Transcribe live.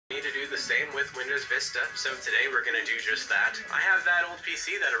same with Windows Vista, so today we're going to do just that. I have that old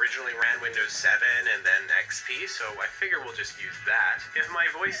PC that originally ran Windows 7 and then XP, so I figure we'll just use that. If my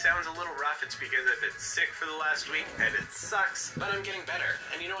voice sounds a little rough, it's because I've been sick for the last week and it sucks, but I'm getting better.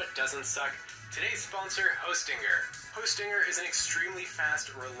 And you know what doesn't suck? Today's sponsor, Hostinger. Hostinger is an extremely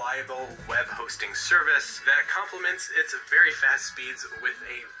fast, reliable web hosting service that complements its very fast speeds with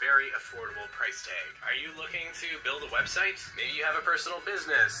a very affordable price tag. Are you looking to build a website? Maybe you have a personal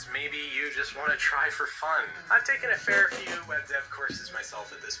business. Maybe you just want to try for fun. I've taken a fair few web dev courses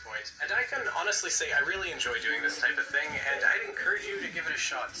myself at this point, and I can honestly say I really enjoy doing this type of thing, and I'd encourage you to give it a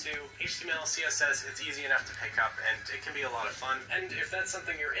shot too. HTML, CSS, it's easy enough to pick up, and it can be a lot of fun. And if that's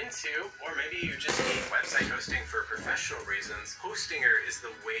something you're into, or maybe you just need website hosting for professional reasons, Hostinger is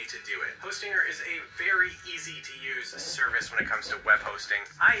the way to do it. Hostinger is a very easy to use service when it comes to web hosting.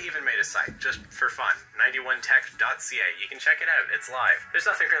 I even made a site just for fun, 91tech.ca. You can check it out, it's live. There's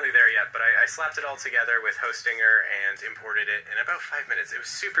nothing really there yet, but I slapped it all together with Hostinger and imported it in about 5 minutes. It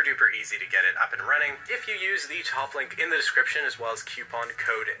was super duper easy to get it up and running. If you use the top link in the description as well as coupon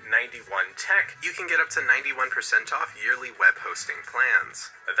code 91tech, you can get up to 91% off yearly web hosting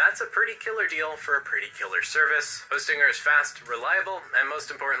plans. That's a pretty killer deal for a pretty killer service. Hostinger is fast, reliable, and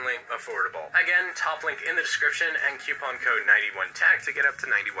most importantly, affordable. Again, top link in the description and coupon code 91tech to get up to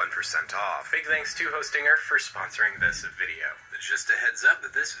 91% off. Big thanks to Hostinger for sponsoring this video. Just a heads up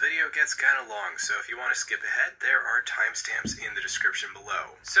that this video gets kind of long, so if you want to skip ahead, there are timestamps in the description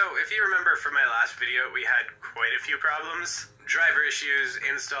below. So if you remember from my last video, we had quite a few problems. Driver issues,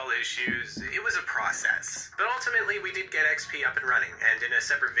 install issues, it was a process. But ultimately we did get XP up and running, and in a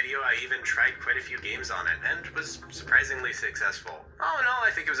separate video I even tried quite a few games on it, and was surprisingly successful. All in all,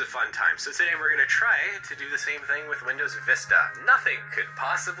 I think it was a fun time, so today we're going to try to do the same thing with Windows Vista. Nothing could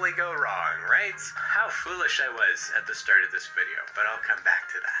possibly go wrong, right? How foolish I was at the start of this video, but I'll come back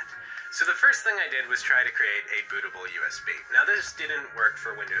to that. So the first thing I did was try to create a bootable USB. Now this didn't work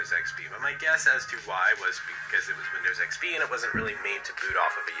for Windows XP, but my guess as to why was because it was Windows XP and it wasn't really made to boot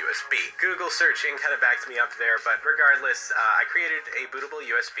off of a USB. Google searching kind of backed me up there, but regardless, I created a bootable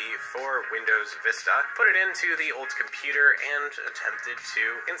USB for Windows Vista, put it into the old computer, and attempted to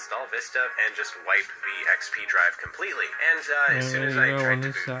install Vista and just wipe the XP drive completely. And as soon as I tried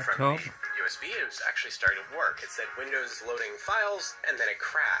to boot from the USB, it was actually starting to work. It said Windows loading files, and then it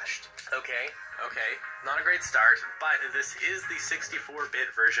crashed. Okay, not a great start, but this is the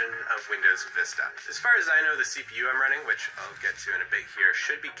 64-bit version of Windows Vista. As far as I know, the CPU I'm running, which I'll get to in a bit here,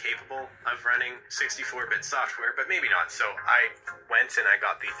 should be capable of running 64-bit software, but maybe not. So I went and I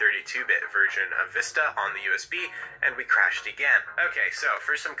got the 32-bit version of Vista on the USB, and we crashed again. Okay, so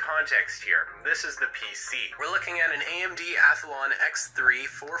for some context here, this is the PC. We're looking at an AMD Athlon X3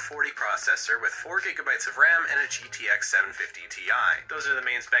 440 processor with 4 GB of RAM and a GTX 750 Ti. Those are the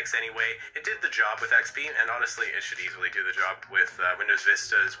main specs anyway. It did the job with XP, and honestly, it should easily do the job with Windows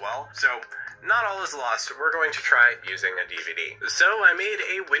Vista as well. So, not all is lost. We're going to try using a DVD. So, I made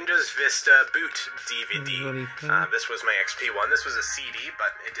a Windows Vista boot DVD. This was my XP one. This was a CD,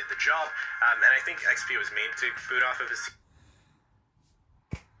 but it did the job. And I think XP was made to boot off of a CD.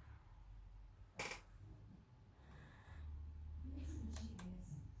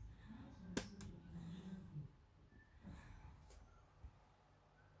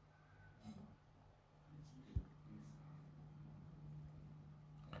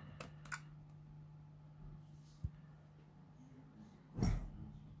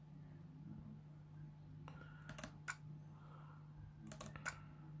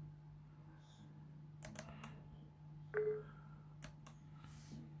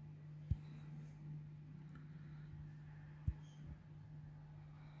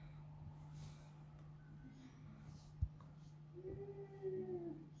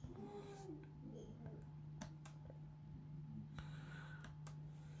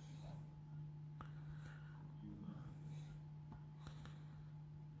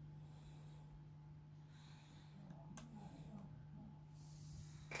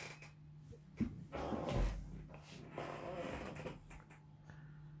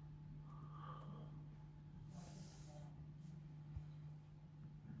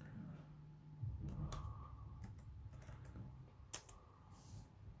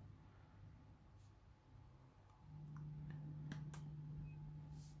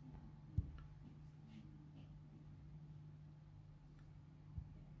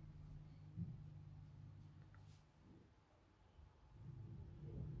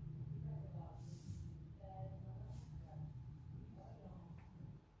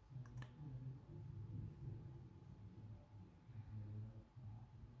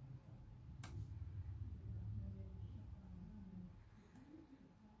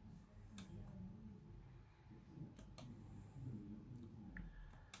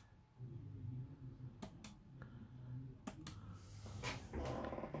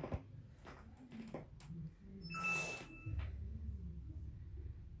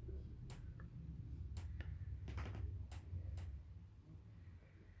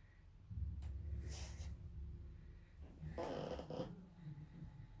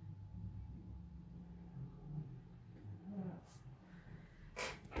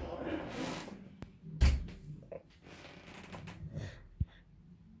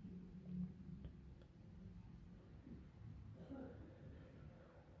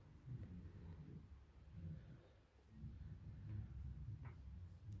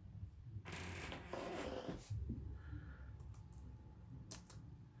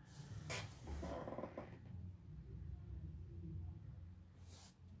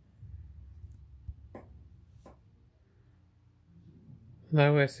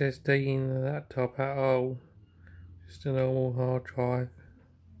 No SSD in the laptop at all, just a normal hard drive.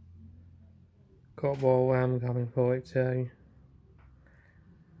 Got more RAM coming for it too.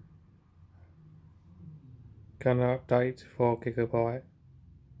 Gonna update to 4GB.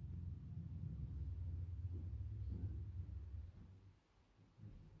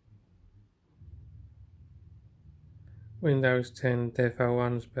 Windows 10 defo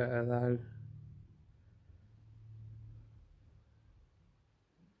runs better though.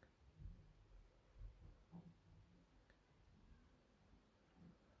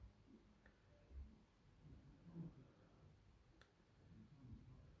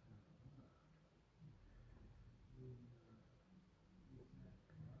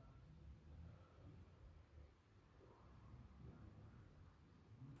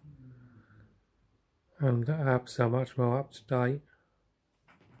 And the apps are much more up to date.